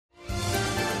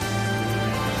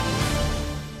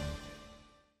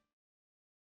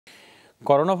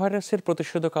Corona ভাইরাসের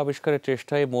প্রতিষেধক আবিষ্কারের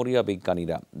চেষ্টায় মরিয়া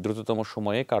বিজ্ঞানীরা। দ্রুততম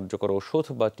সময়ে কার্যকর ওষুধ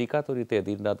বা টিকা তৈরিতে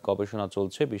দিনরাত গবেষণা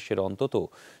চলছে বিশ্বের অন্তত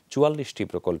 ৪৪টি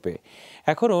প্রকল্পে।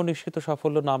 এখনও নিশ্চিত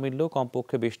সাফল্য না মিললেও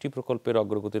কমপক্ষে ২০টি প্রকল্পের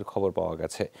অগ্রগতির খবর পাওয়া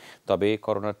গেছে। তবে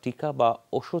করোনার টিকা বা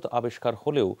ওষুধ আবিষ্কার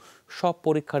হলেও সব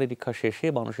পরীক্ষা নিরীক্ষা শেষে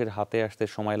মানুষের হাতে আসতে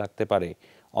সময় লাগতে পারে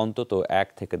অন্তত ১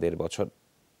 থেকে ১.৫ বছর।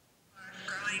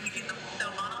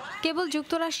 কেবল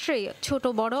যুক্তরাষ্ট্রেই ছোট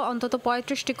বড় অন্তত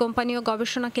 ৩৫টি কোম্পানি ও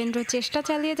গবেষণা কেন্দ্র চেষ্টা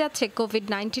চালিয়ে যাচ্ছে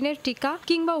কোভিড-১৯ টিকা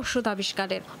কিংবা ওষুধ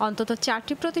আবিষ্কারের। অন্তত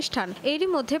 ৪টি প্রতিষ্ঠান এরই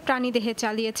মধ্যে প্রাণীদেহে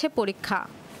চালিয়েছে পরীক্ষা।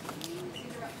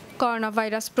 করোনা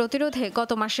ভাইরাস প্রতিরোধে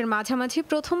গত মাসের মাঝামাঝি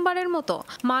প্রথমবারের মতো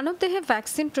মানবদেহে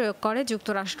ভ্যাকসিন প্রয়োগ করে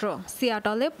যুক্তরাষ্ট্র।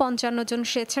 সিয়াটলে ৫৫ জন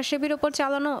স্বেচ্ছাসেবীর ওপর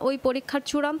চালানো ওই পরীক্ষার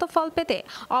চূড়ান্ত ফল পেতে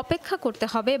অপেক্ষা করতে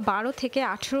হবে ১২ থেকে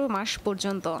 ১৮ মাস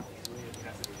পর্যন্ত।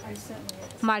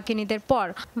 মার্কিনীদের পর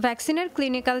ভ্যাকসিনের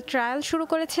ক্লিনিক্যাল ট্রায়াল শুরু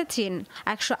করেছে চীন।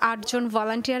 ১০৮ জন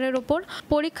ভলান্টিয়ারের ওপর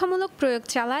পরীক্ষামূলক প্রয়োগ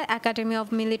চালায় academy of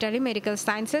military medical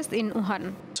sciences in Wuhan.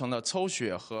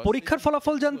 পরীক্ষার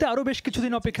ফলাফল জানতে আরও বেশ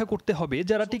কিছুদিন অপেক্ষা করতে হবে।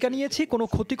 যারা টিকা নিয়েছে কোনো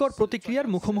ক্ষতিকর প্রতিক্রিয়ার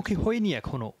মুখোমুখি হয়নি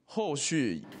এখনো।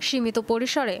 সীমিত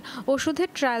পরিসরে ওষুধের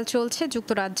ট্রায়াল চলছে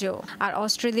যুক্তরাজ্যেও। আর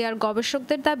অস্ট্রেলিয়ার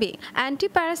গবেষকদের দাবি,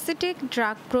 অ্যান্টিপ্যারাসিটিক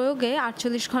ড্রাগ প্রয়োগে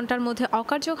 ৪৮ ঘন্টার মধ্যে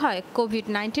অকার্যক হয়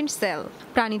কোভিড-১৯ সেল।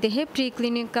 প্রাণীদেহে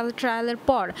প্রি-ক্লিনিক্যাল ট্রায়ালের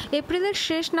পর এপ্রিলের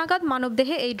শেষ নাগাদ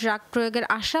মানবদেহে এই ড্রাগ প্রয়োগের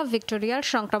আশা ভিক্টোরিয়ার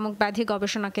সংক্রামক ব্যাধি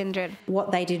গবেষণা কেন্দ্রের।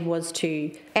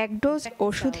 এক ডোজ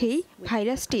ওষুধেই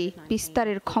ভাইরাসটি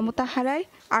বিস্তারের ক্ষমতা হারায়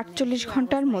 ৪৮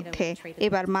 ঘন্টার মধ্যে।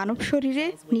 এবার মানব শরীরে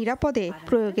নিরাপদে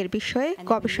প্রয়োগের বিষয়ে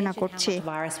গবেষণা করছে।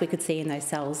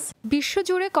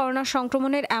 বিশ্বজুড়ে করোনা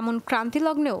সংক্রমণের এমন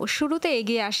ক্রান্তিলগ্নেও শুরুতে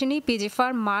এগিয়ে আসেনি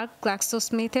পিজিফার, মার্ক,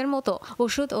 গ্ল্যাক্সোস্মিথের মতো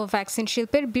ওষুধ ও ভ্যাকসিন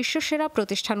শিল্পের বিশ্বসেরা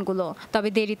প্রতিষ্ঠানগুলো। তবে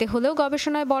দেরিতে হলেও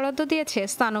গবেষণায় বরাদ্দ দিয়েছে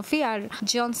Sanofi R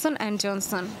Johnson and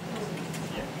Johnson.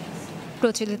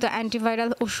 প্রচলিত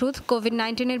অ্যান্টিভাইরাল ওষুধ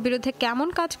কোভিড-১৯ বিরুদ্ধে কেমন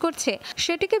কাজ করছে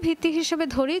সেটিকে ভিত্তি হিসেবে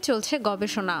ধরেই চলছে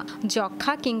গবেষণা।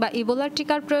 যক্ষ্মা কিংবা ইবোলার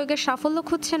টিকার প্রয়োগে সাফল্য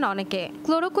খুঁজছেন অনেকে।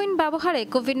 ক্লোরোকুইন ব্যবহারে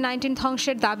কোভিড-১৯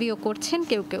 ধ্বংসের দাবিও করছেন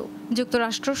কেউ কেউ।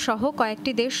 যুক্তরাষ্ট্র সহ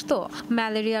কয়েকটি দেশ তো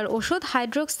ম্যালেরিয়ার ওষুধ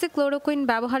হাইড্রোক্সি ক্লোরোকুইন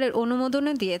ব্যবহারের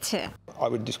অনুমোদনও দিয়েছে।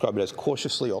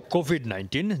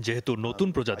 কোভিড-১৯ যেহেতু নতুন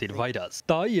প্রজাতির ভাইরাস,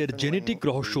 তাই এর জেনেটিক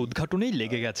রহস্য উদ্ঘাটনেই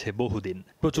লেগে গেছে বহুদিন।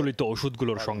 প্রচলিত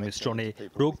ওষুধগুলোর সংমিশ্রণে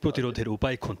রোগ প্রতিরোধের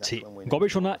উপায় খুঁজছে।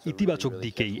 গবেষণা ইতিবাচক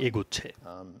দিকেই এগোচ্ছে।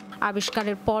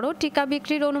 আবিষ্কারের পরও টিকা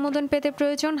বিক্রির অনুমোদন পেতে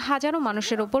প্রয়োজন হাজারো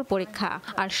মানুষের ওপর পরীক্ষা।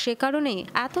 আর সে কারণেই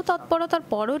এত তৎপরতার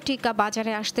পরও টিকা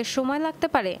বাজারে আসতে সময় লাগতে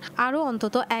পারে আরও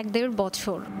অন্তত ১-১.৫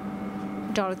 বছর।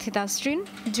 Dorothy Tasrin,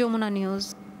 Jamuna news.